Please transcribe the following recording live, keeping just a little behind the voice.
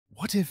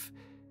What if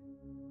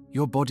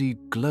your body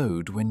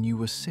glowed when you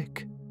were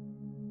sick?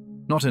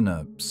 Not in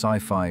a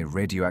sci-fi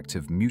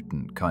radioactive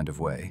mutant kind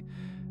of way,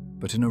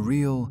 but in a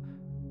real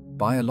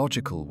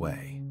biological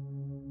way,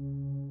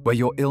 where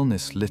your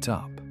illness lit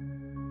up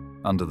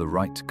under the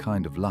right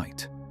kind of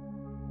light.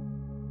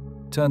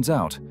 Turns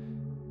out,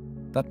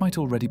 that might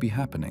already be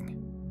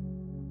happening.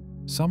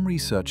 Some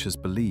researchers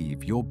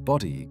believe your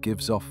body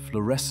gives off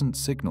fluorescent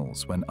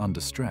signals when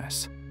under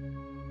stress.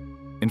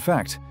 In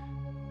fact,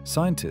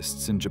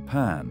 scientists in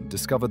Japan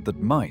discovered that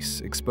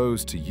mice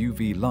exposed to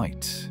UV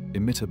light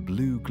emit a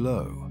blue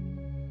glow,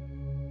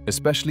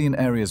 especially in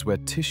areas where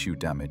tissue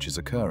damage is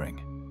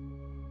occurring.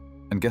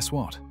 And guess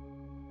what?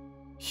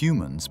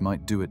 Humans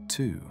might do it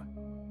too.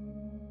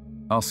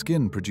 Our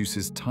skin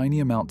produces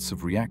tiny amounts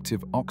of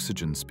reactive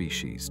oxygen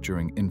species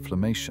during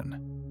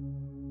inflammation.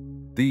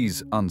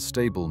 These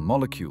unstable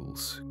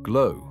molecules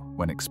glow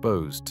when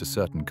exposed to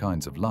certain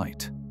kinds of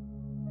light,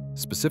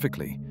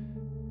 specifically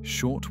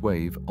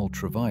shortwave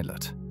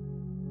ultraviolet.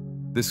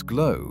 This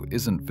glow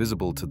isn't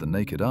visible to the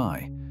naked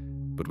eye,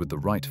 but with the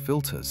right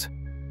filters,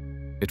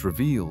 it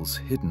reveals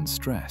hidden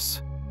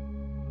stress,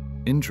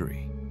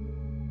 injury,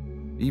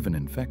 even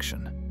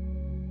infection.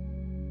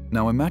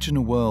 Now imagine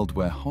a world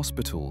where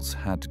hospitals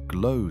had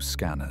glow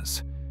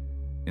scanners.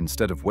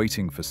 Instead of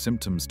waiting for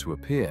symptoms to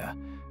appear,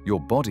 your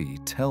body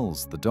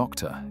tells the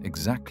doctor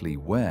exactly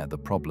where the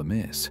problem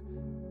is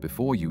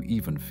before you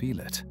even feel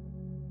it.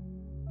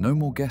 No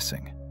more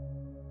guessing.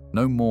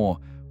 No more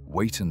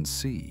wait and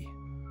see.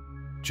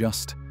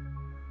 Just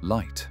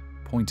light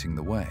pointing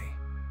the way.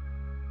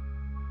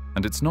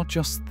 And it's not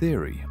just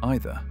theory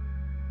either.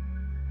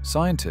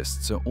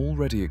 Scientists are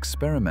already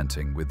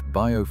experimenting with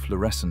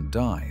biofluorescent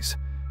dyes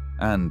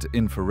and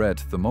infrared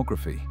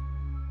thermography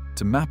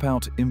to map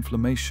out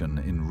inflammation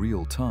in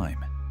real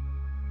time.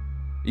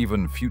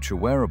 Even future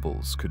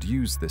wearables could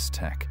use this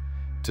tech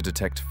to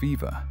detect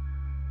fever,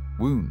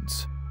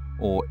 wounds,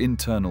 or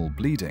internal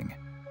bleeding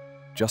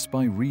just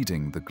by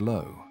reading the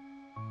glow.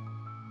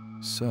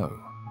 So,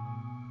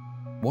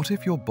 what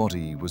if your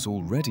body was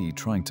already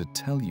trying to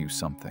tell you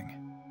something,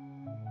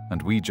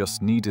 and we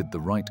just needed the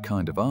right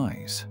kind of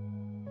eyes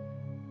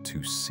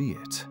to see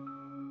it?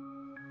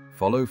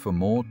 Follow for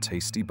more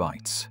tasty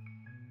bites,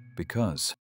 because